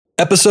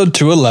Episode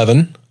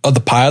 211 of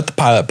the Pilot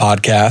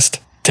podcast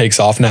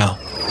takes off now.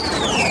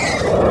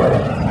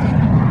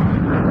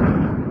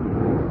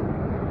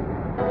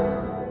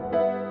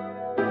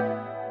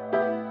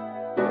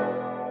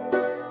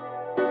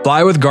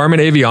 Fly with Garmin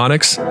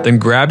Avionics, then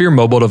grab your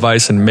mobile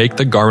device and make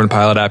the Garmin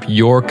Pilot app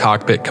your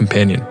cockpit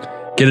companion.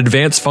 Get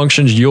advanced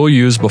functions you'll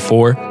use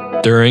before,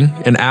 during,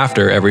 and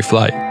after every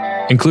flight,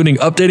 including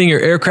updating your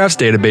aircraft's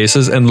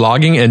databases and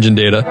logging engine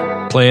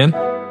data, plan,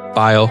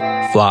 file,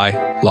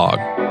 fly, log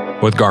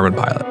with Garmin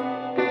Pilot.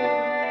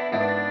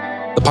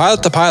 The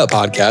Pilot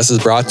podcast is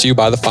brought to you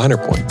by The Finer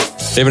Point.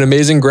 They have an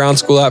amazing ground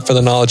school app for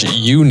the knowledge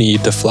you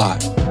need to fly.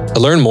 To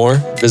learn more,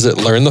 visit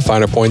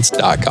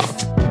learnthefinerpoints.com.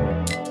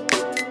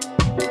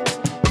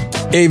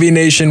 AV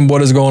Nation,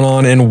 what is going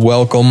on? And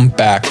welcome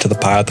back to the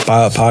Pilot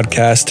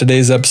podcast.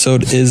 Today's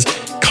episode is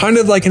kind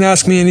of like an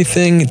Ask Me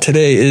Anything.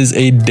 Today is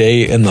a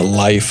day in the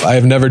life. I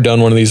have never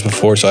done one of these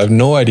before, so I have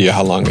no idea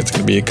how long it's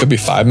going to be. It could be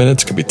 5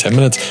 minutes, it could be 10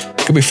 minutes,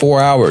 it could be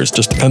 4 hours.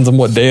 Just depends on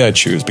what day I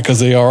choose because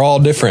they are all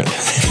different.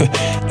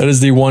 That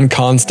is the one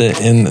constant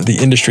in the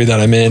industry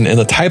that I'm in and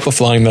the type of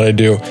flying that I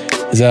do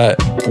is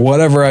that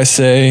whatever I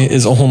say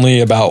is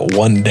only about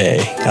one day.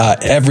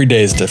 Every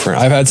day is different.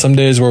 I've had some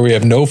days where we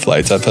have no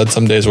flights. I've had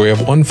some days where we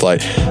have one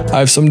flight. I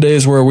have some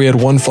days where we had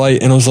one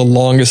flight and it was the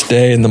longest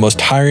day and the most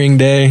tiring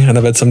day. And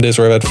I've had some days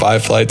where I've had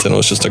 5 flights and it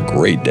was just a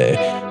great day.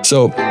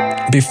 So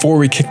before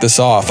we kick this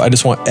off, I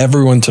just want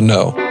everyone to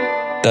know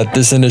that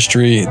this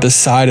industry, this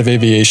side of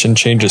aviation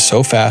changes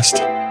so fast.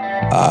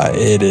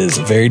 It is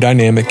very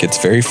dynamic.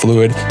 It's very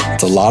fluid.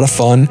 It's a lot of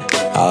fun.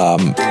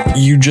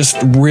 You just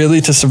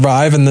really, to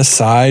survive in this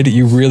side,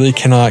 you really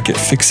cannot get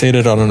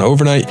fixated on an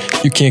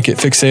overnight. You can't get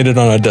fixated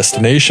on a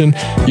destination.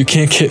 You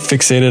can't get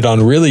fixated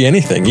on really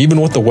anything.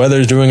 Even what the weather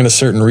is doing in a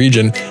certain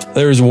region.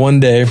 There was one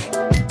day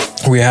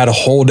we had a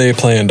whole day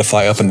planned to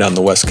fly up and down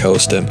the West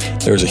Coast, and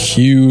there was a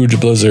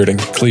huge blizzard in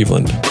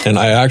Cleveland. And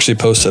I actually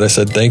posted, I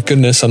said, thank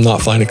goodness I'm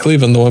not flying to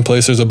Cleveland, the one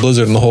place there's a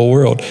blizzard in the whole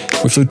world.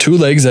 We flew 2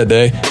 legs that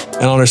day,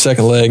 and on our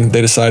second leg,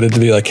 they decided to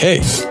be like, hey,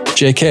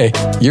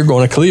 JK, you're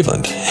going to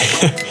Cleveland.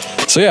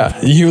 So yeah,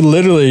 you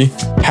literally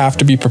have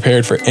to be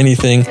prepared for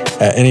anything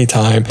at any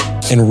time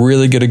and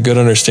really get a good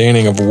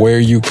understanding of where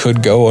you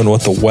could go and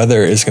what the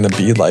weather is going to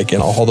be like in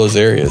all those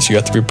areas. You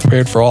have to be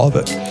prepared for all of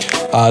it.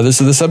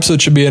 This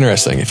episode should be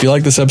interesting. If you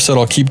like this episode,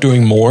 I'll keep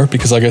doing more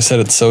because like I said,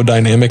 it's so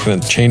dynamic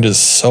and it changes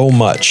so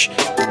much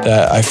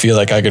that I feel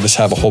like I could just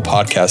have a whole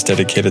podcast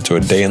dedicated to a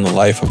day in the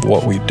life of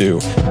what we do.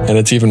 And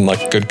it's even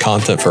like good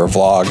content for a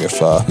vlog if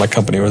my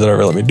company would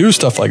ever let me do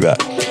stuff like that.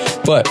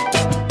 But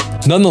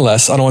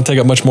nonetheless, I don't want to take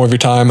up much more of your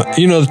time.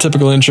 You know the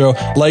typical intro.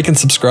 Like and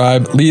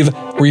subscribe. Leave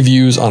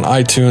reviews on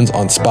iTunes,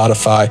 on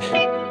Spotify.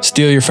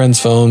 Steal your friends'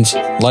 phones.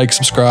 Like,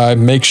 subscribe.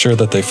 Make sure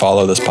that they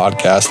follow this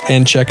podcast.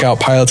 And check out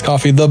Pilot's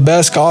Coffee, the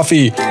best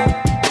coffee.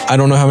 I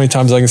don't know how many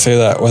times I can say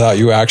that without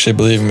you actually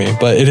believing me,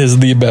 but it is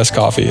the best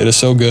coffee. It is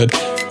so good.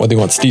 Whether you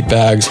want steep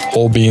bags,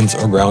 whole beans,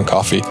 or ground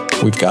coffee,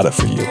 we've got it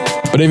for you.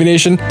 But AV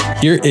Nation,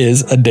 here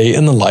is a day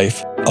in the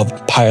life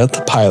of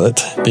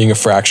Pilot being a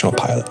fractional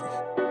pilot.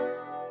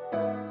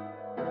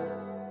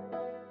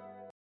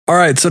 All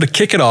right, so to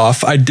kick it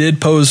off, I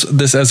did pose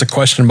this as a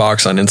question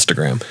box on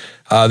Instagram.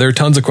 There are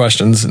tons of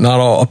questions, not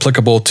all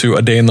applicable to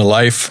a day in the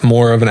life,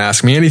 more of an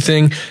Ask Me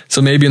Anything.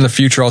 So maybe in the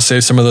future, I'll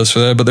save some of those for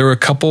that. But there were a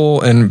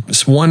couple, and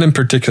one in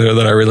particular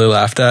that I really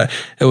laughed at.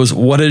 It was,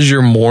 what is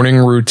your morning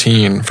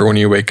routine for when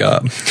you wake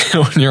up,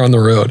 when you're on the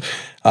road?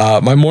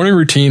 My morning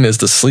routine is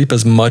to sleep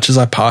as much as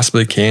I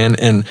possibly can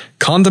and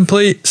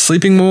contemplate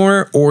sleeping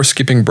more or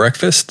skipping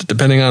breakfast,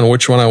 depending on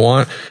which one I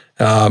want.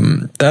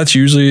 That's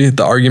usually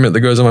the argument that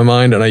goes in my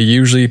mind. And I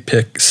usually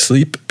pick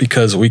sleep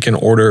because we can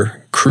order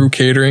crew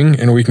catering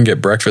and we can get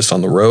breakfast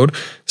on the road.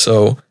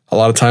 So a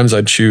lot of times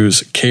I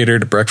choose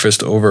catered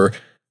breakfast over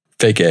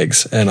fake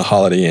eggs and a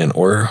Holiday Inn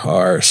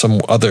or some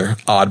other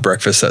odd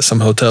breakfast that some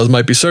hotels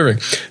might be serving.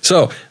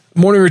 So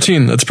morning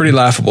routine, that's pretty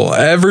laughable.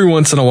 Every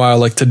once in a while,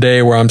 like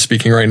today where I'm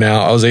speaking right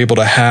now, I was able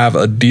to have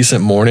a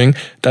decent morning.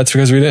 That's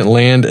because we didn't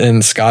land in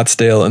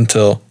Scottsdale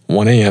until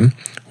 1 a.m.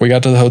 We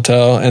got to the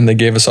hotel and they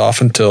gave us off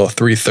until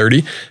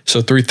 3:30.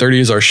 So 3:30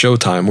 is our show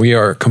time. We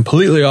are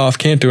completely off,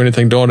 can't do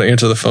anything, don't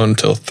answer the phone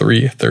until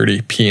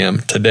 3:30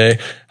 p.m. today.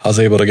 I was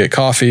able to get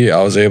coffee.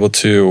 I was able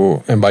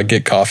to, and by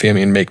get coffee, I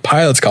mean make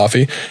Pilot's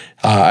coffee.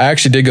 I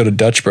actually did go to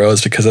Dutch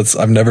Bros because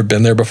I've never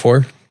been there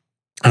before.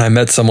 And I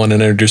met someone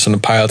and introduced them to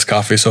Pilot's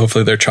Coffee. So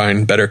hopefully they're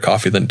trying better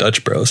coffee than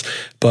Dutch Bros.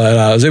 But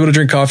I was able to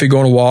drink coffee, go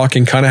on a walk,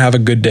 and kind of have a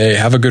good day,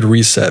 have a good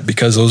reset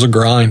because it was a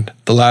grind.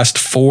 The last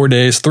 3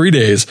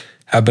 days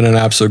have been an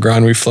absolute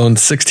grind. We've flown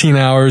 16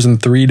 hours in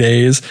 3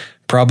 days,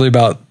 probably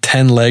about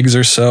 10 legs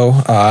or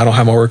so. I don't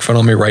have my work phone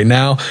on me right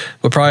now,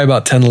 but probably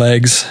about 10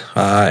 legs.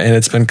 And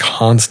it's been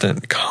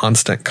constant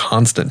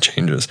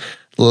changes.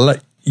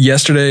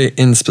 Yesterday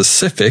in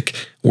specific,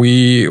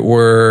 we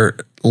were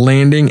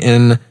landing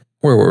in,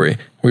 where were we?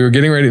 We were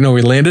getting ready. No,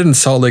 we landed in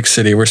Salt Lake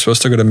City. We're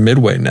supposed to go to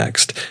Midway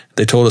next.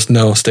 They told us,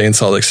 no, stay in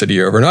Salt Lake City,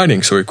 you're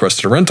overnighting. So we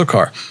requested a rental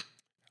car.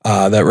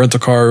 that rental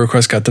car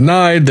request got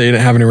denied. They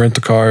didn't have any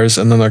rental cars.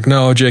 And then like,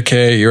 no,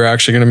 JK, you're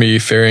actually going to be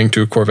ferrying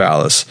to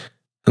Corvallis.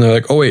 And they're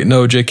like, oh, wait,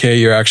 no, JK,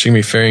 you're actually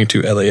going to be ferrying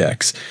to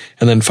LAX.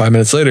 And then 5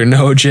 minutes later,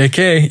 no,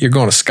 JK, you're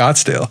going to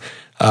Scottsdale.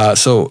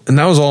 And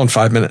that was all in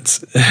 5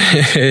 minutes.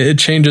 It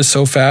changes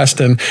so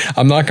fast, and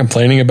I'm not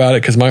complaining about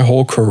it because my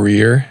whole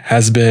career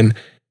has been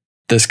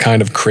this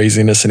kind of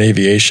craziness in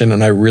aviation.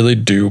 And I really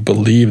do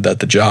believe that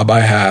the job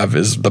I have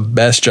is the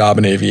best job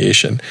in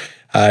aviation.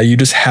 You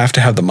just have to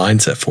have the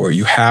mindset for it.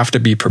 You have to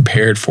be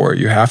prepared for it.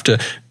 You have to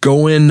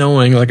go in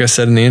knowing, like I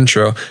said in the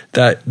intro,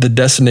 that the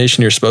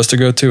destination you're supposed to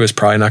go to is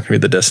probably not going to be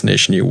the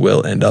destination you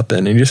will end up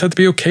in. And you just have to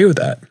be okay with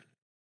that.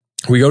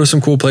 We go to some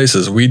cool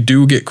places. We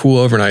do get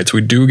cool overnights. We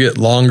do get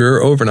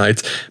longer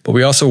overnights, but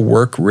we also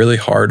work really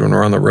hard when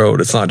we're on the road.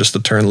 It's not just a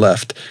turn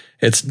left.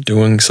 It's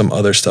doing some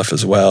other stuff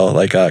as well,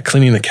 like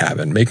cleaning the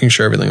cabin, making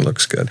sure everything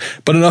looks good.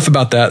 But enough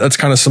about that. That's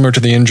kind of similar to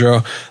the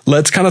intro.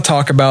 Let's kind of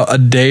talk about a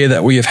day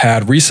that we have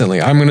had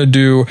recently. I'm going to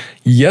do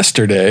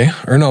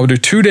we'll do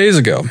 2 days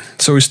ago.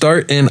 So we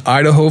start in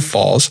Idaho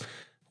Falls,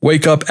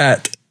 wake up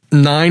at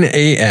 9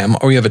 a.m.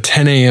 We have a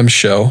 10 a.m.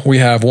 show. We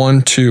have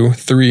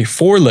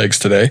 4 legs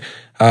today.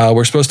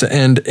 We're supposed to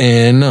end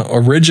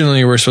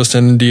originally we're supposed to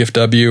end in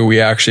DFW.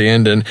 We actually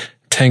end in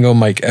Tango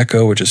Mike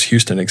Echo, which is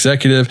Houston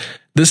Executive.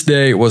 This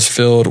day was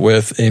filled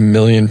with a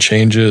million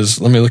changes.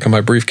 Let me look at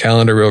my brief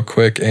calendar real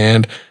quick.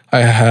 And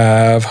I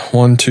have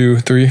 1, 2,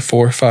 3,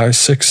 4, 5,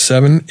 6,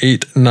 7,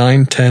 8,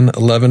 9, 10,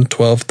 11,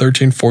 12,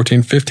 13,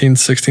 14, 15,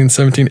 16,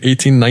 17,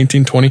 18,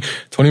 19, 20,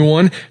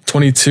 21,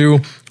 22,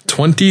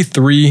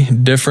 23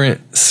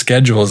 different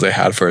schedules they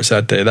had for us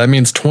that day. That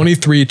means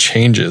 23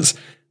 changes.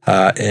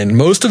 And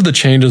most of the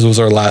changes was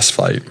our last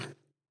flight.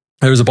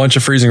 There was a bunch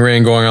of freezing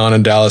rain going on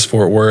in Dallas,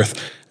 Fort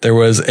Worth. There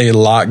was a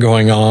lot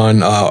going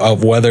on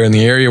of weather in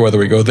the area, whether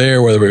we go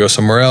there, whether we go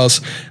somewhere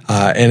else.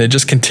 And it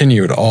just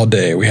continued all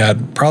day. We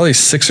had probably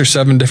 6 or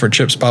 7 different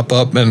chips pop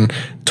up, and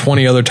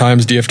 20 other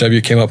times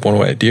DFW came up one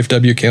way.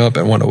 DFW came up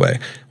and went away.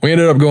 We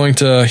ended up going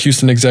to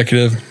Houston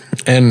Executive,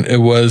 and it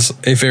was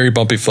a very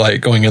bumpy flight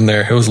going in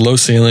there. It was low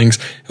ceilings.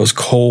 It was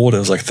cold. It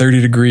was like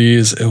 30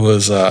 degrees. It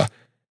was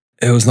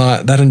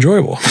not that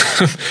enjoyable.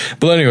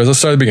 But anyways, let's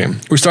start at the beginning.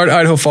 We started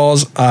at Idaho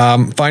Falls,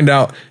 find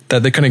out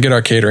that they couldn't get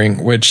our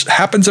catering, which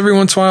happens every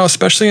once in a while,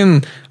 especially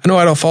I know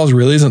Idaho Falls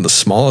really isn't the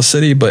smallest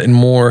city, but in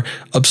more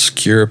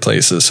obscure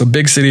places. So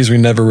big cities, we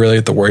never really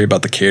have to worry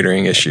about the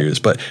catering issues.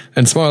 But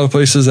in smaller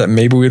places that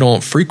maybe we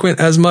don't frequent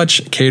as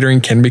much,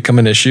 catering can become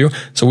an issue.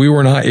 So we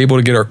were not able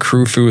to get our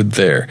crew food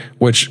there,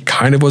 which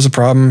kind of was a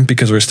problem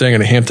because we were staying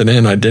at a Hampton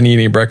Inn. I didn't eat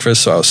any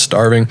breakfast, so I was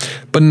starving,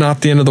 but not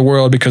the end of the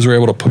world because we were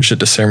able to push it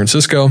to San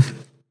Francisco,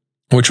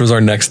 which was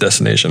our next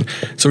destination.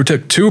 So we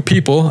took 2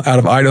 people out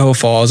of Idaho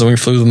Falls and we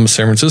flew them to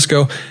San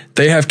Francisco.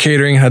 They have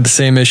catering, had the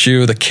same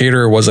issue. The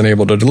caterer wasn't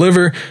able to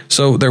deliver,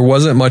 so there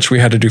wasn't much we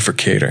had to do for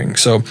catering.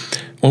 So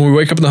when we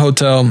wake up in the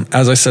hotel,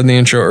 as I said in the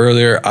intro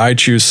earlier, I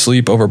choose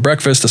sleep over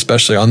breakfast,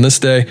 especially on this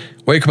day.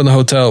 Wake up in the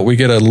hotel, we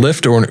get a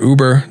Lyft or an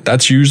Uber.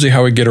 That's usually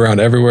how we get around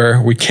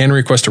everywhere. We can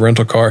request a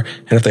rental car,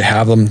 and if they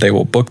have them, they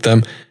will book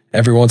them.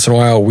 Every once in a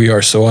while, we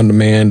are so on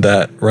demand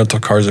that rental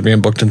cars are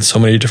being booked in so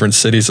many different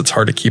cities, it's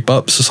hard to keep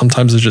up. So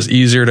sometimes it's just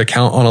easier to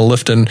count on a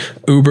Lyft and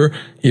Uber,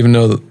 even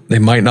though they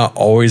might not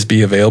always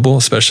be available,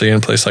 especially in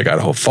a place like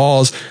Idaho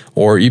Falls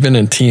or even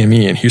in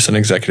TME and Houston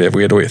Executive.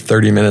 We had to wait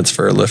 30 minutes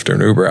for a Lyft or an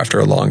Uber after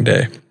a long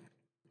day.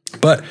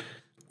 But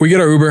we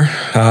get our Uber.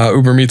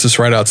 Uber meets us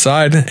right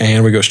outside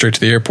and we go straight to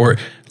the airport.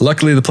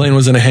 Luckily, the plane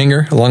was in a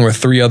hangar along with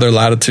 3 other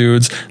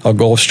Latitudes, a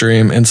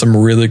Gulfstream, and some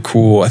really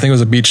cool, I think it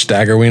was a Beech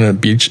Staggerwing and a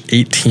Beech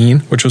 18,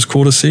 which was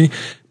cool to see.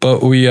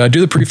 But we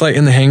do the pre-flight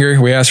in the hangar.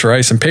 We ask for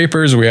ice and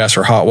papers. We ask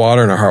for hot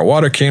water and our hot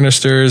water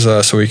canisters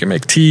so we can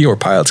make tea or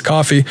pilot's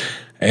coffee.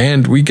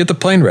 And we get the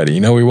plane ready.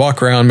 We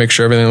walk around, make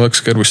sure everything looks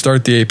good. We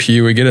start the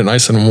APU, we get it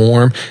nice and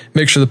warm,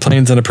 make sure the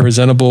plane's in a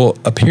presentable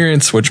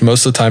appearance, which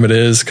most of the time it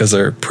is because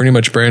they're pretty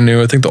much brand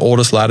new. I think the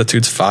oldest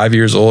Latitude's 5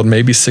 years old,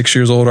 maybe 6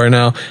 years old right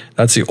now.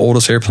 That's the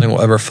oldest airplane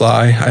we'll ever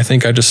fly. I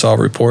think I just saw a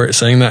report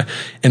saying that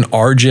an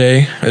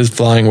RJ is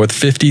flying with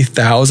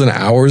 50,000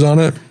 hours on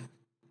it,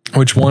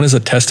 which one is a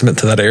testament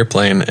to that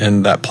airplane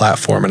and that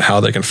platform and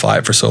how they can fly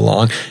it for so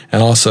long.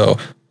 And also,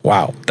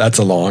 wow, that's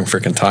a long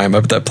freaking time. I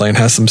bet that plane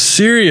has some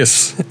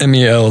serious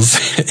MELs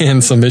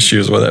and some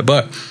issues with it.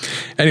 But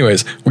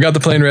anyways, we got the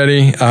plane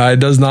ready. It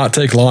does not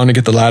take long to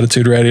get the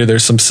Latitude ready.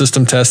 There's some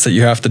system tests that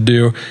you have to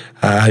do.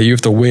 You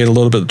have to wait a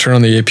little bit to turn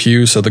on the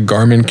APU so the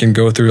Garmin can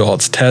go through all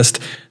its tests.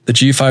 The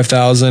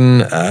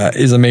G5000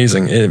 is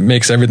amazing. It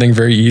makes everything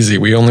very easy.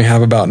 We only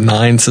have about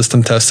 9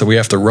 system tests that we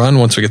have to run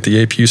once we get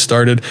the APU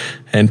started,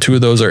 and 2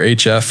 of those are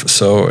HF.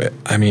 So,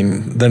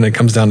 then it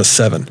comes down to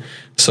 7.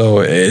 So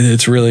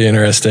it's really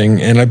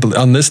interesting. And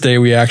on this day,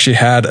 we actually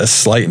had a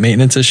slight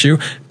maintenance issue,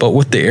 but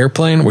with the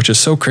airplane, which is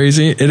so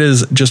crazy, it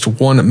is just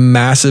one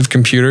massive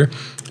computer.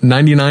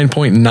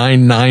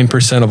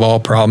 99.99% of all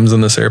problems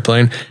in this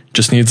airplane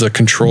just needs a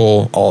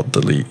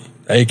Control-Alt-Delete,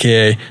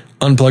 aka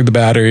unplug the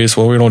batteries.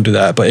 Well, we don't do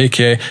that, but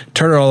aka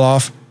turn it all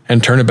off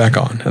and turn it back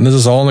on. And this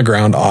is all on the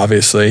ground,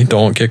 obviously.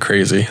 Don't get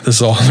crazy. This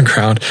is all on the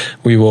ground.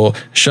 We will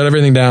shut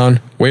everything down,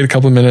 wait a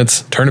couple of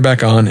minutes, turn it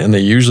back on, and they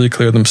usually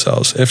clear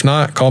themselves. If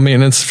not, call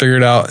maintenance, figure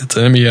it out. It's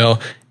an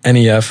MEL,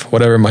 NEF,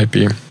 whatever it might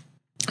be.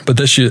 But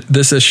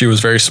this issue was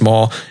very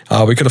small.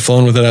 We could have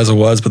flown with it as it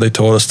was, but they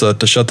told us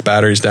to shut the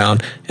batteries down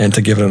and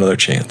to give it another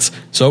chance.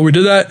 So we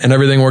did that, and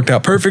everything worked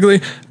out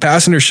perfectly.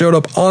 Passengers showed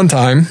up on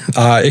time.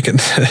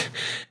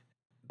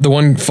 The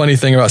one funny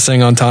thing about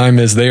saying on time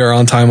is they are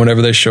on time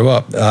whenever they show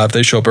up. If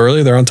they show up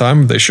early, they're on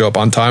time. If they show up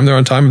on time, they're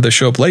on time. If they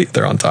show up late,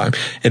 they're on time.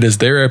 It is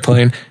their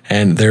airplane,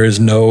 and there is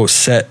no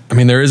set. I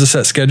mean, there is a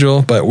set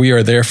schedule, but we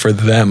are there for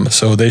them.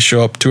 So they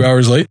show up 2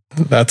 hours late.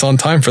 That's on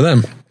time for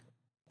them.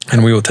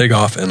 And we will take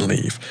off and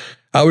leave.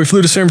 We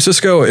flew to San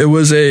Francisco. It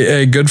was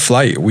a good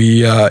flight.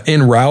 We,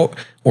 en route,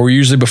 or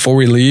usually before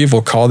we leave,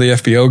 we'll call the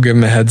FBO, give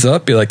them a heads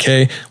up, be like,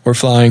 hey, we're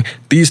flying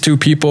these two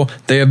people.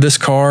 They have this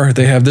car,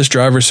 they have this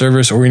driver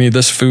service, or we need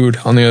this food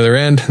on the other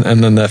end.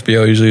 And then the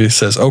FBO usually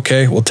says,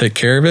 okay, we'll take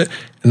care of it.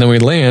 And then we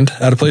land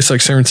at a place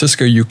like San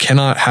Francisco. You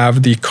cannot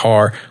have the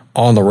car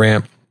on the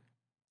ramp,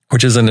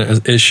 which is an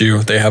issue.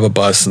 They have a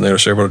bus and they're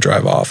just able to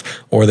drive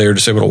off, or they're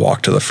just able to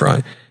walk to the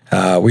front.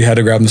 We had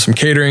to grab them some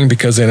catering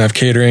because they didn't have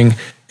catering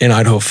in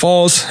Idaho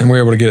Falls, and we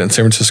were able to get it in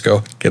San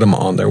Francisco, get them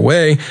on their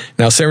way.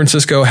 Now, San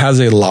Francisco has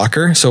a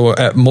locker. So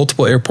at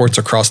multiple airports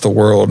across the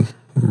world,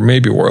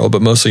 maybe world,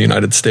 but mostly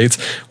United States,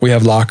 we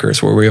have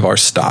lockers where we have our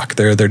stock.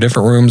 They're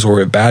different rooms where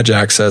we have badge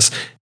access.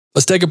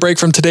 Let's take a break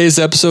from today's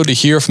episode to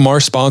hear from our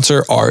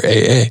sponsor,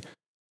 RAA.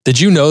 Did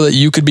you know that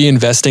you could be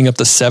investing up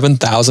to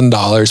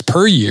 $7,000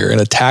 per year in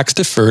a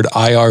tax-deferred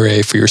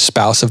IRA for your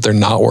spouse if they're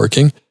not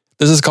working?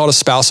 This is called a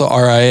spousal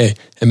RIA,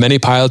 and many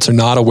pilots are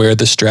not aware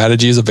this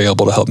strategy is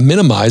available to help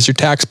minimize your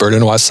tax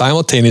burden while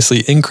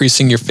simultaneously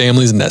increasing your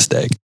family's nest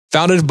egg.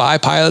 Founded by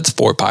pilots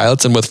for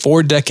pilots, and with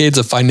 4 decades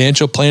of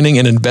financial planning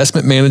and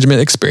investment management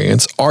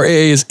experience,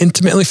 RAA is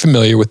intimately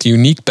familiar with the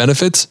unique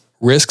benefits,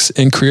 risks,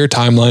 and career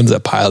timelines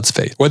that pilots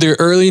face. Whether you're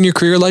early in your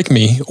career like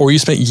me, or you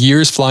spent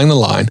years flying the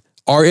line,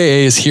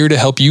 RAA is here to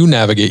help you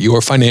navigate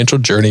your financial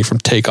journey from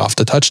takeoff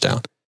to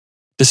touchdown.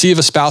 To see if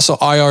a spousal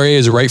IRA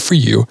is right for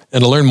you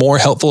and to learn more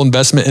helpful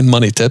investment and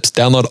money tips,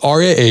 download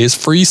RAA's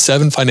free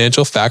 7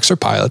 financial facts for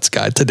pilots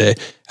guide today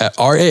at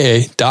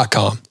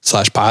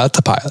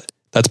raa.com/pilot-to-pilot.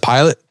 That's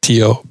pilot,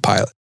 T-O,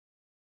 pilot.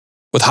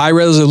 With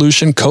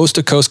high-resolution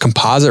coast-to-coast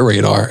composite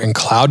radar and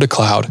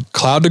cloud-to-cloud,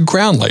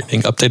 cloud-to-ground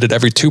lightning updated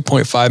every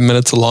 2.5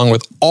 minutes, along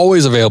with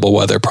always available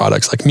weather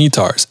products like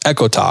METARs,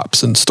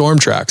 EchoTops, and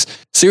StormTrax,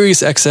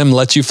 SiriusXM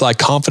lets you fly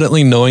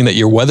confidently knowing that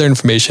your weather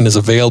information is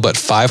available at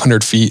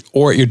 500 feet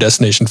or at your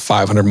destination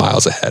 500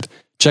 miles ahead.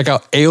 Check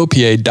out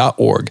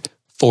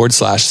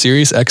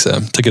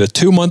aopa.org/SiriusXM to get a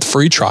 2-month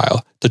free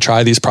trial to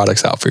try these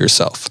products out for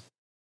yourself.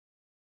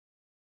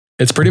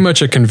 It's pretty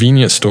much a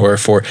convenience store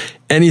for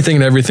anything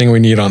and everything we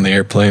need on the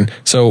airplane.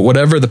 So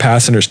whatever the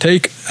passengers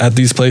take at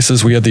these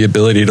places, we have the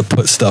ability to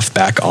put stuff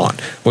back on,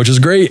 which is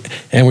great.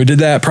 And we did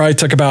that. Probably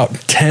took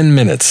about 10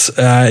 minutes.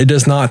 It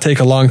does not take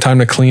a long time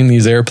to clean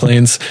these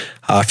airplanes.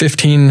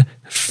 15,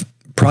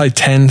 probably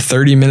 10,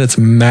 30 minutes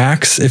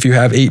max if you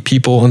have 8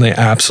 people and they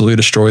absolutely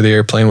destroy the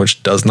airplane,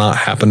 which does not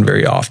happen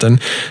very often.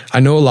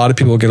 I know a lot of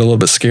people get a little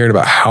bit scared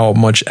about how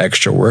much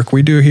extra work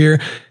we do here.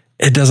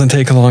 It doesn't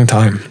take a long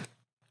time.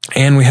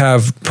 And we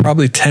have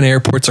probably 10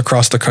 airports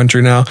across the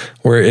country now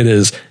where it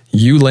is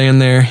you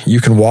land there,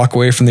 you can walk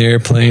away from the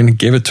airplane,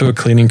 give it to a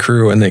cleaning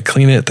crew, and they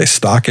clean it, they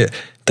stock it,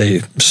 they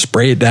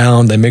spray it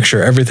down, they make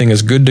sure everything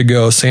is good to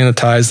go,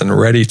 sanitized and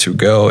ready to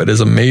go. It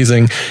is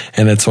amazing,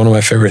 and it's one of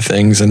my favorite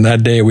things. And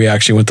that day we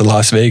actually went to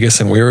Las Vegas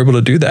and we were able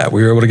to do that.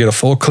 We were able to get a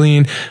full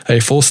clean,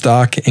 a full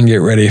stock, and get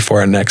ready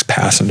for our next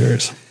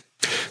passengers.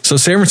 So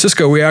San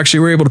Francisco, we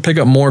actually were able to pick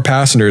up more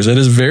passengers. It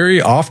is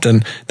very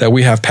often that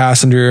we have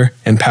passenger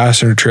and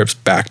passenger trips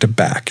back to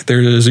back.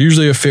 There is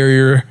usually a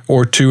ferry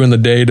or 2 in the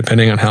day,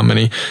 depending on how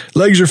many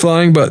legs you're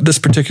flying. But this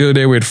particular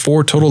day, we had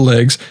 4 total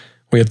legs.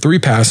 We had 3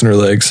 passenger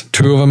legs,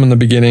 2 of them in the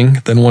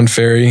beginning, then 1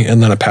 ferry,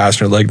 and then a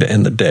passenger leg to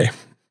end the day.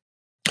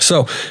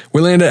 So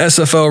we land at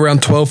SFO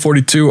around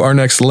 12:42. Our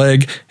next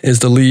leg is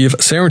to leave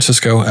San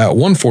Francisco at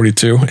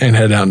 1:42 and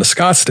head down to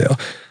Scottsdale.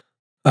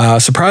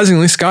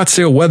 Surprisingly,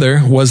 Scottsdale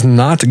weather was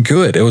not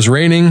good. It was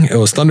raining. It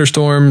was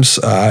thunderstorms.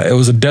 It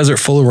was a desert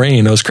full of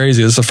rain. It was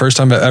crazy. This is the first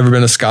time I've ever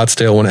been to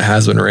Scottsdale when it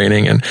has been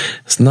raining, and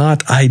it's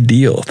not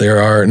ideal.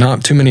 There are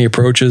not too many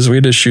approaches. We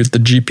had to shoot the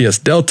GPS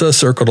Delta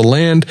circle to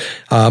land.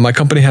 My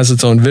company has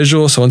its own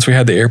visual, so once we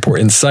had the airport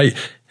in sight,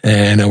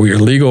 and we were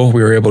legal,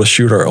 we were able to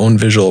shoot our own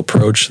visual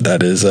approach.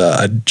 That is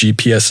a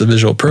GPS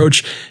visual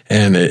approach,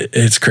 and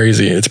it's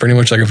crazy. It's pretty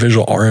much like a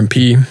visual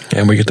RMP,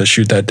 and we get to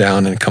shoot that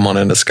down and come on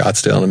into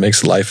Scottsdale, and it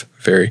makes life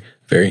very,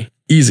 very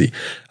easy.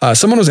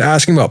 Someone was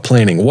asking about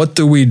planning. What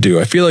do we do?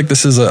 I feel like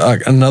this is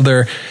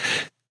another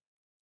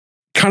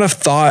kind of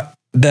thought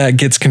that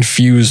gets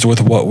confused with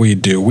what we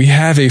do. We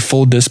have a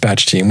full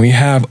dispatch team. We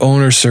have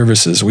owner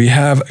services. We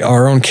have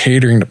our own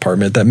catering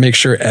department that makes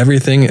sure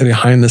everything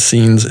behind the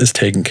scenes is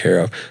taken care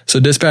of. So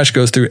dispatch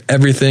goes through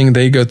everything.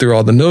 They go through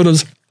all the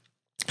notas.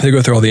 They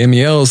go through all the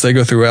MELs. They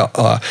go through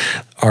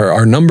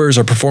our numbers,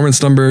 our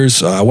performance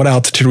numbers, what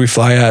altitude we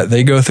fly at.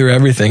 They go through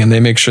everything, and they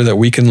make sure that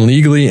we can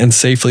legally and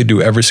safely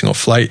do every single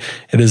flight.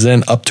 It is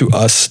then up to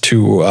us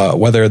to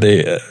whether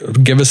they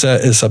give us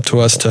that. It's up to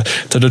us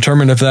to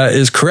determine if that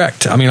is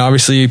correct. I mean,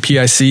 obviously,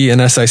 PIC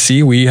and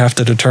SIC, we have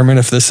to determine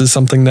if this is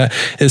something that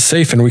is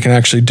safe and we can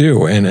actually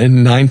do. And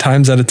 9.9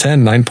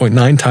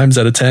 times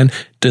out of 10,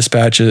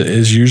 dispatch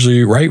is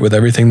usually right with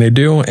everything they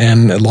do,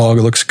 and the log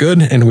looks good,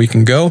 and we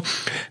can go.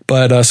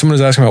 But someone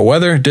was asking about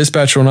weather.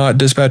 Dispatch will not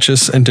dispatch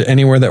us into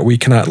anywhere that we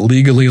cannot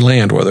legally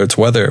land, whether it's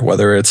weather,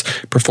 whether it's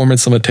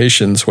performance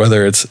limitations,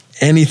 whether it's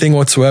anything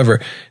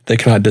whatsoever. They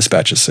cannot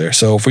dispatch us there.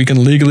 So if we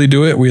can legally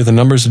do it, we have the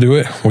numbers to do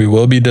it, we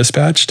will be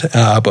dispatched.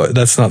 But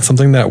that's not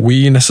something that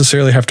we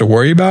necessarily have to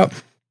worry about.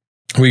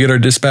 We get our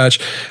dispatch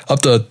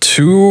up to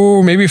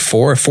 2, maybe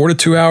 4 to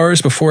 2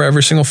 hours before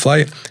every single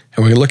flight.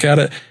 And we look at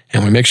it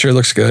and we make sure it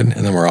looks good.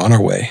 And then we're on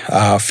our way.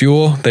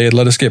 Fuel, they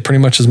let us get pretty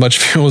much as much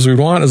fuel as we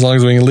want, as long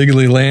as we can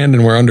legally land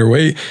and we're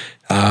underweight.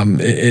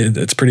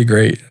 It's pretty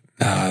great.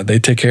 They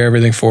take care of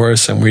everything for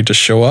us, and we just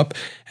show up,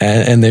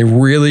 and they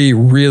really,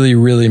 really,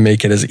 really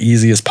make it as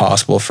easy as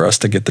possible for us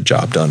to get the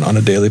job done on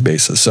a daily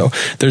basis. So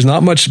there's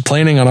not much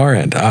planning on our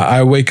end.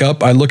 I wake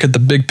up, I look at the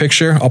big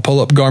picture, I'll pull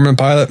up Garmin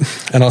Pilot,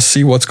 and I'll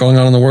see what's going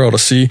on in the world. I'll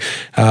see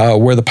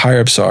where the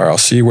PIREPs are. I'll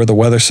see where the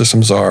weather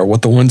systems are,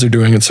 what the winds are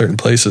doing in certain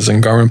places,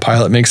 and Garmin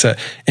Pilot makes that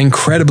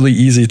incredibly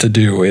easy to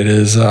do. It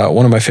is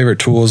one of my favorite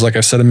tools. Like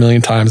I've said a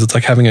million times, it's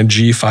like having a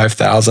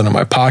G5000 in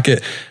my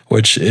pocket,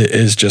 which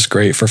is just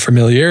great for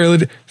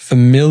familiarity,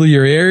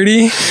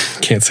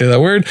 can't say that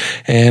word,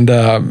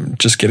 and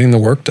just getting the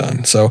work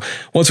done. So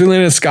once we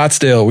landed in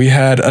Scottsdale, we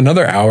had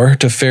another hour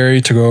to ferry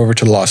to go over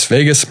to Las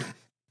Vegas.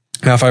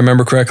 Now, if I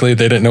remember correctly,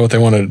 they didn't know what they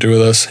wanted to do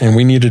with us, and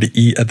we needed to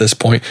eat at this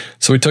point.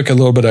 So we took a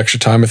little bit extra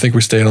time. I think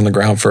we stayed on the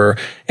ground for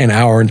an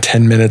hour and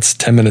 10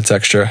 minutes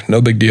extra. No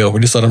big deal.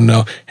 We just let them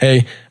know,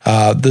 hey,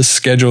 this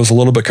schedule is a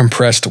little bit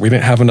compressed. We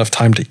didn't have enough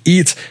time to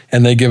eat,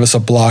 and they give us a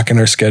block in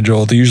our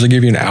schedule. They usually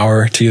give you an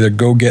hour to either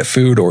go get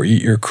food or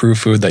eat your crew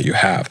food that you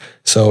have.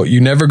 So you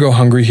never go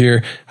hungry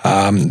here.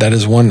 That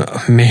is one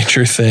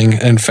major thing.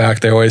 In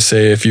fact, they always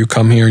say if you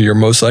come here, you're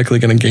most likely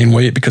going to gain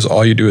weight because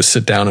all you do is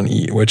sit down and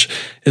eat, which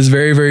is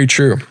very, very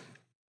true.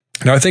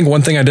 Now, I think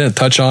one thing I didn't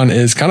touch on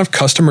is kind of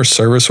customer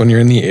service when you're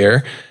in the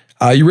air.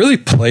 You really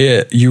play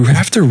it. You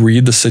have to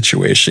read the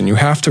situation. You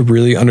have to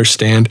really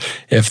understand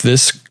if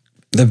this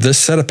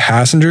set of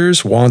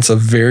passengers wants a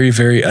very,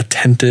 very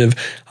attentive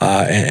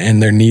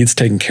and their needs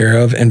taken care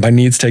of. And by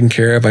needs taken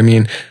care of, I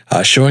mean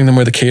showing them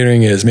where the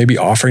catering is, maybe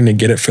offering to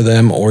get it for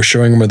them or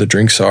showing them where the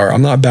drinks are.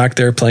 I'm not back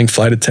there playing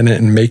flight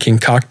attendant and making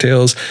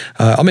cocktails.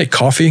 I'll make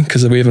coffee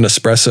because we have an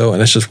espresso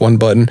and it's just one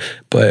button,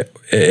 but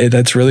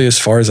that's really as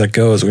far as that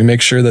goes. We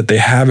make sure that they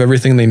have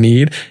everything they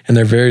need and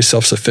they're very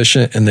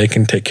self-sufficient and they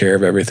can take care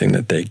of everything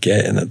that they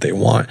get and that they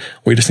want.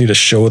 We just need to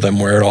show them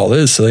where it all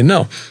is so they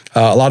know.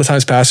 A lot of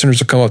times passengers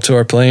will come up to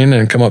our plane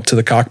and come up to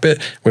the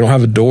cockpit. We don't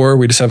have a door.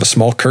 We just have a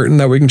small curtain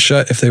that we can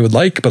shut if they would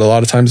like. But a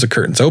lot of times the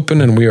curtain's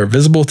open and we are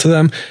visible to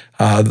them.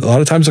 A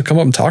lot of times they'll come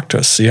up and talk to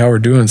us, see how we're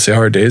doing, see how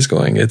our day's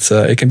going.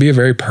 It can be a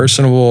very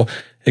personable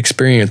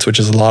experience, which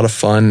is a lot of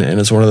fun and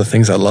is one of the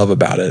things I love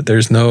about it.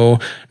 There's no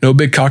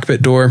big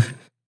cockpit door.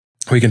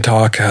 We can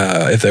talk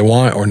if they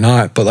want or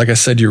not. But like I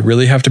said, you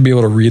really have to be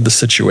able to read the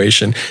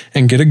situation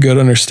and get a good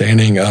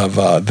understanding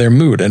of their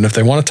mood. And if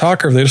they want to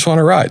talk or if they just want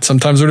to ride.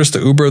 Sometimes we're just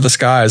the Uber of the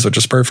skies, which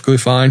is perfectly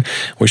fine.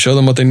 We show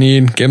them what they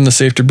need, give them the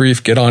safety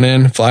brief, get on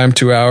in, fly them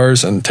 2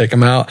 hours and take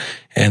them out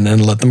and then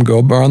let them go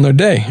on their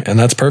day. And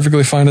that's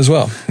perfectly fine as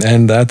well.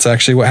 And that's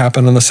actually what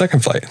happened on the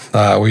second flight.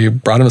 We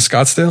brought them to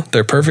Scottsdale.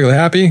 They're perfectly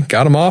happy,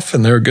 got them off,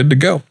 and they were good to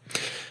go.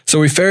 So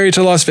we ferry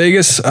to Las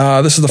Vegas.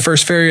 This is the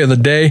first ferry of the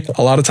day.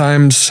 A lot of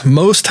times,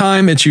 most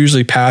time, it's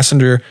usually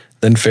passenger,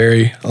 then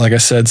ferry. Like I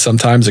said,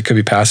 sometimes it could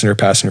be passenger.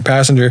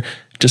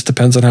 Just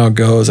depends on how it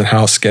goes and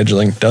how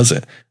scheduling does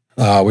it.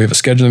 We have a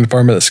scheduling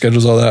department that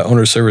schedules all that,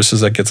 owner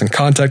services that gets in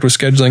contact with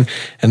scheduling,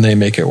 and they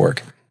make it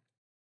work.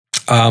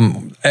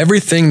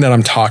 Everything that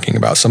I'm talking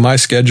about, so my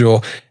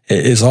schedule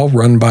is all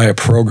run by a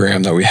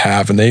program that we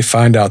have, and they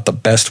find out the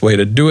best way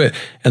to do it,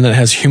 and then it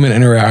has human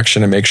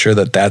interaction to make sure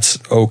that that's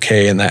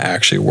okay and that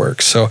actually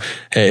works. So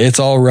it's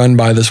all run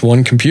by this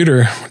one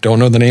computer, don't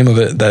know the name of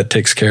it, that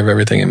takes care of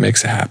everything and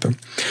makes it happen.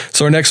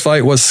 So our next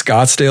flight was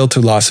Scottsdale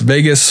to Las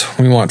Vegas.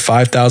 We want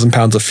 5,000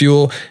 pounds of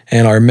fuel,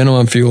 and our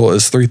minimum fuel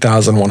is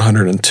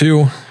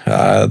 3,102.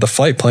 The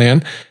flight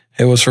plan,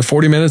 it was for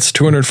 40 minutes,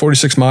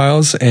 246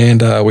 miles,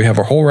 and we have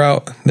our whole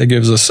route. That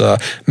gives us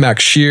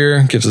max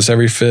shear, gives us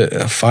every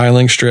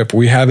filing strip.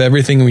 We have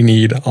everything we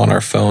need on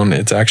our phone.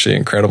 It's actually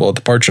incredible.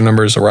 Departure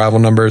numbers, arrival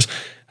numbers,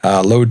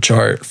 load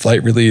chart,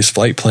 flight release,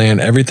 flight plan,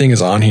 everything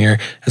is on here,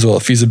 as well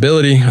as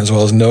feasibility, as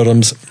well as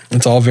NOTAMs.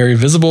 It's all very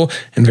visible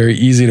and very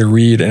easy to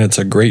read, and it's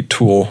a great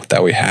tool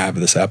that we have,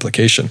 this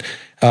application.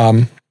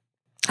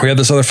 We had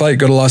this other flight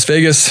go to Las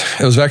Vegas.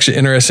 It was actually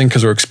interesting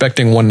because we were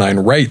expecting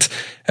 19 right,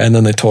 and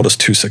then they told us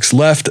 26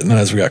 left. And then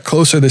as we got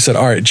closer, they said,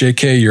 all right,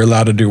 JK, you're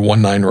allowed to do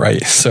 19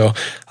 right. So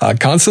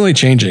constantly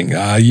changing.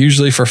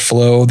 Usually for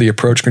flow, the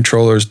approach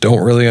controllers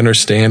don't really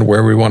understand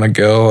where we want to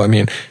go. I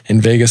mean,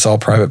 in Vegas, all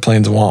private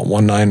planes want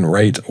 19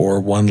 right or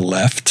 1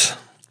 left.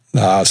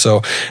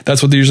 So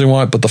that's what they usually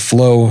want. But the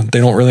flow, they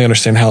don't really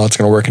understand how that's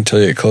going to work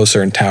until you get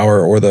closer in tower,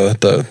 or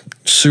the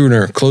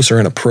sooner, closer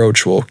in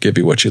approach will give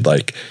you what you'd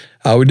like.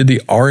 We did the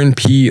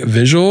RNP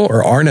visual,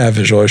 or RNAV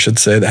visual, I should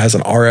say, that has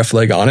an RF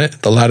leg on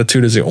it. The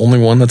Latitude is the only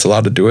one that's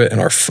allowed to do it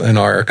in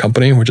our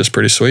company, which is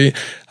pretty sweet.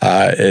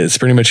 It's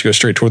pretty much go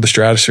straight toward the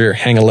stratosphere,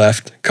 hang a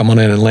left, come on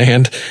in and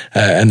land,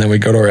 and then we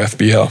go to our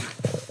FBO.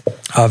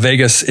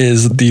 Vegas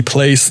is the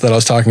place that I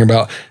was talking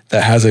about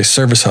that has a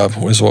service hub,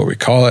 is what we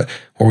call it,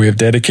 where we have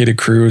dedicated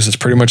crews. It's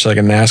pretty much like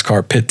a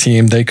NASCAR pit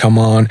team. They come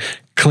on,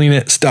 clean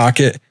it, stock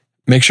it,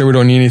 make sure we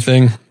don't need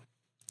anything,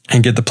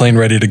 and get the plane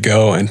ready to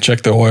go and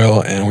check the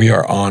oil, and we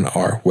are on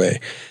our way.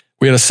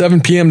 We had a 7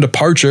 p.m.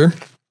 departure.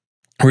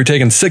 We were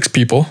taking 6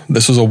 people.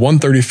 This was a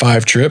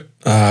 135 trip.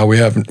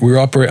 We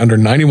operate under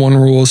 91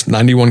 rules,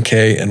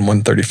 91K and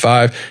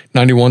 135.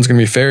 91 is going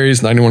to be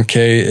ferries. 91K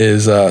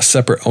is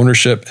separate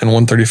ownership, and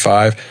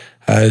 135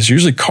 is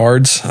usually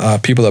cards,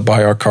 people that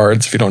buy our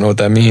cards. If you don't know what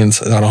that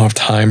means, I don't have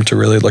time to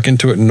really look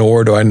into it,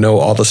 nor do I know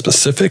all the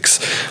specifics.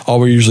 All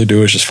we usually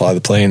do is just fly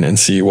the plane and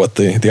see what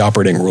the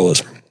operating rule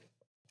is.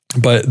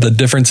 But the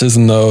differences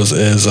in those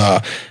is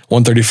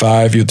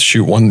 135, you have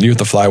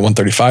to fly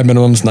 135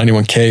 minimums.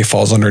 91K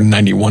falls under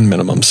 91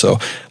 minimum. So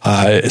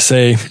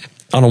say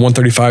on a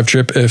 135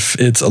 trip, if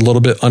it's a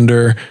little bit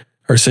under,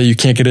 or say you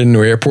can't get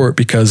into an airport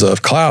because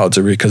of clouds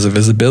or because of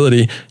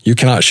visibility, you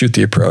cannot shoot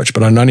the approach.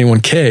 But on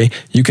 91K,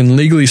 you can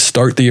legally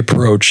start the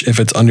approach if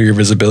it's under your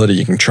visibility.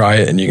 You can try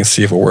it and you can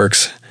see if it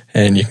works,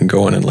 and you can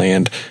go in and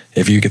land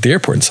if you get the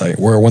airport in sight.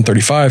 Where at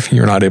 135,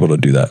 you're not able to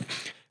do that.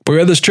 But we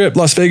had this trip,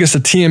 Las Vegas to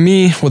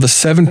TME, with a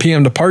 7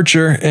 p.m.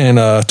 departure and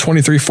a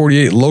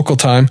 23:48 local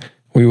time.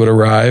 We would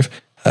arrive.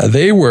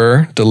 They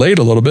were delayed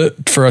a little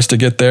bit for us to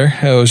get there.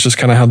 It was just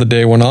kind of how the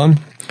day went on.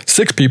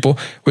 6 people.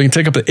 We can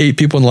take up to 8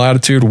 people in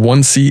Latitude.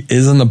 1 seat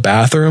is in the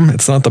bathroom.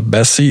 It's not the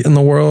best seat in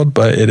the world,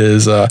 but it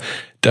is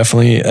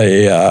definitely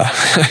a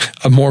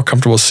more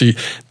comfortable seat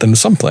than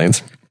some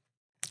planes.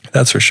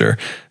 That's for sure.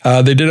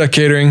 They did a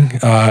catering.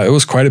 It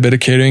was quite a bit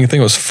of catering. I think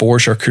it was 4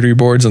 charcuterie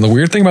boards. And the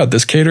weird thing about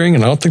this catering,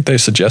 and I don't think they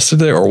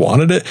suggested it or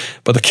wanted it,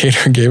 but the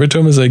caterer gave it to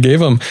them, is they gave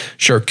them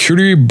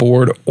charcuterie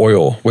board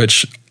oil,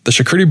 which the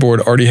charcuterie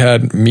board already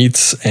had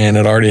meats and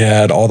it already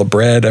had all the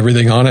bread,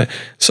 everything on it.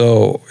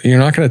 So you're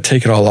not going to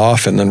take it all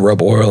off and then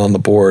rub oil on the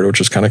board, which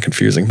is kind of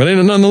confusing. But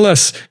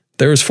nonetheless,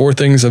 there was 4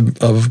 things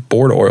of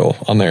board oil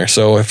on there.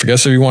 So if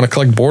you want to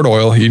collect board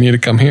oil, you need to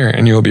come here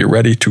and you'll be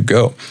ready to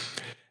go.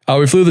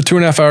 We flew the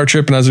 2.5-hour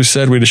trip, and as we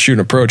said, we had to shoot an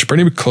approach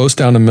pretty close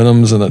down to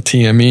minimums in the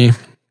TME.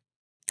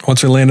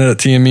 Once we landed at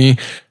TME,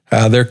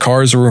 their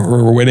cars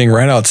were waiting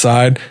right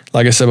outside.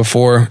 Like I said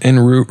before, en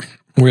route,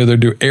 we either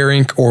do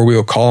AirInc, or we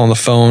will call on the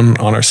phone,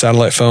 on our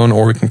satellite phone,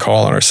 or we can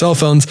call on our cell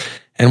phones,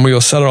 and we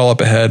will set it all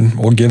up ahead.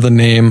 We'll give the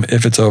name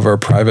if it's over a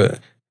private,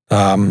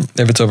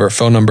 if it's over a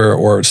phone number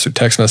or it's through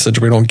text message.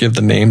 We don't give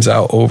the names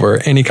out over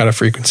any kind of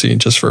frequency,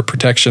 just for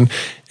protection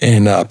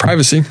and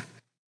privacy.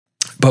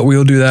 But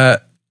we'll do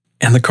that.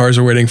 And the cars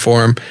were waiting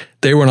for them.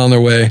 They went on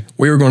their way.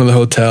 We were going to the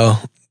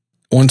hotel.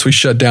 Once we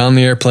shut down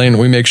the airplane,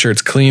 we make sure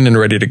it's clean and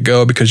ready to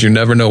go, because you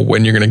never know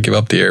when you're going to give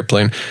up the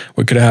airplane.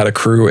 We could have had a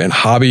crew in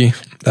hobby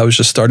that was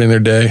just starting their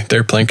day.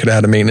 Their plane could have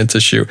had a maintenance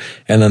issue,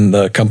 and then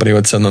the company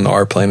would send them to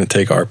our plane and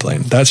take our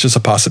plane. That's just a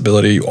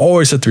possibility. You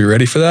always have to be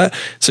ready for that.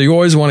 So you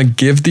always want to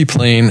give the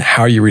plane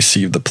how you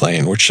receive the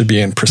plane, which should be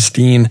in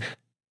pristine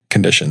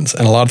conditions.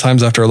 And a lot of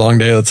times after a long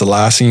day, that's the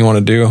last thing you want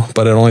to do,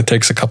 but it only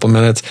takes a couple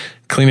minutes.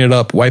 Clean it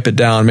up, wipe it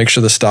down, make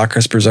sure the stocker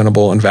is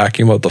presentable, and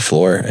vacuum out the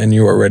floor, and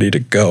you are ready to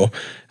go.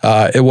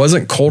 It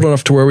wasn't cold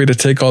enough to where we had to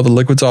take all the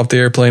liquids off the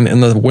airplane.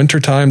 In the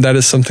wintertime, that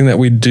is something that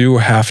we do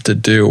have to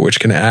do, which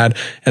can add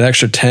an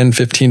extra 10,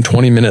 15,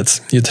 20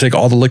 minutes. You have to take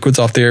all the liquids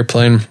off the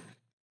airplane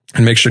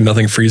and make sure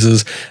nothing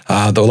freezes.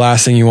 The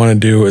last thing you want to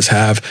do is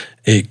have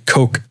a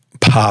Coke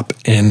pop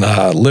and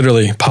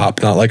literally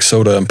pop, not like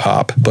soda and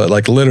pop, but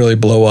like literally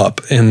blow up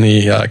in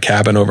the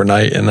cabin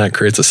overnight, and that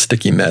creates a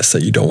sticky mess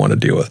that you don't want to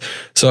deal with.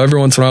 So every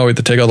once in a while, we have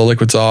to take all the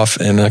liquids off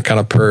and kind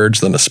of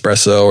purge the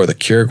Nespresso or the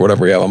Keurig,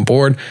 whatever we have on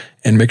board,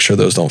 and make sure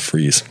those don't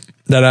freeze.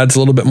 That adds a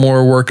little bit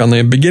more work on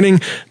the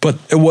beginning, but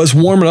it was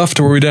warm enough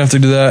to where we didn't have to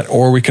do that,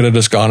 or we could have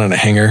just gone in a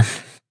hangar.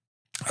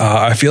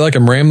 I feel like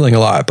I'm rambling a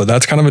lot, but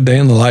that's kind of a day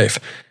in the life.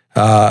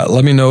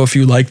 Let me know if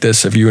you like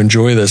this, if you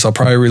enjoy this. I'll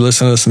probably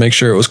re-listen to this to make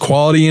sure it was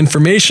quality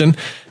information,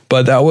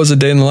 but that was a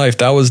day in the life.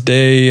 That was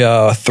day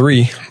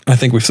 3. I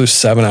think we flew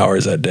 7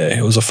 hours that day.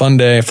 It was a fun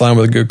day, flying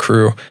with a good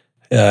crew.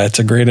 It's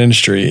a great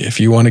industry. If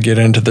you want to get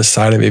into this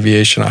side of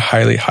aviation, I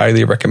highly,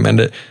 highly recommend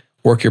it.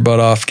 Work your butt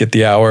off, get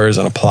the hours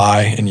and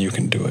apply, and you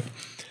can do it.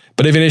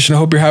 But Aviation, I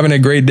hope you're having a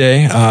great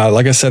day.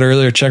 Like I said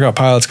earlier, check out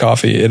Pilot's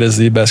Coffee. It is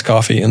the best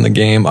coffee in the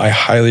game. I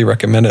highly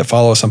recommend it.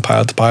 Follow us on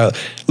Pilot to Pilot.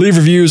 Leave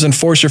reviews and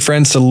force your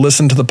friends to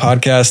listen to the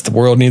podcast. The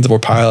world needs more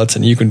pilots,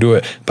 and you can do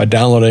it by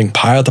downloading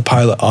Pilot to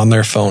Pilot on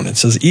their phone.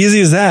 It's as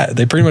easy as that.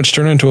 They pretty much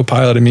turn into a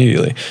pilot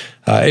immediately.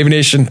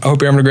 Aviation, I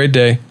hope you're having a great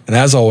day. And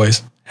as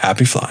always,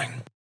 happy flying.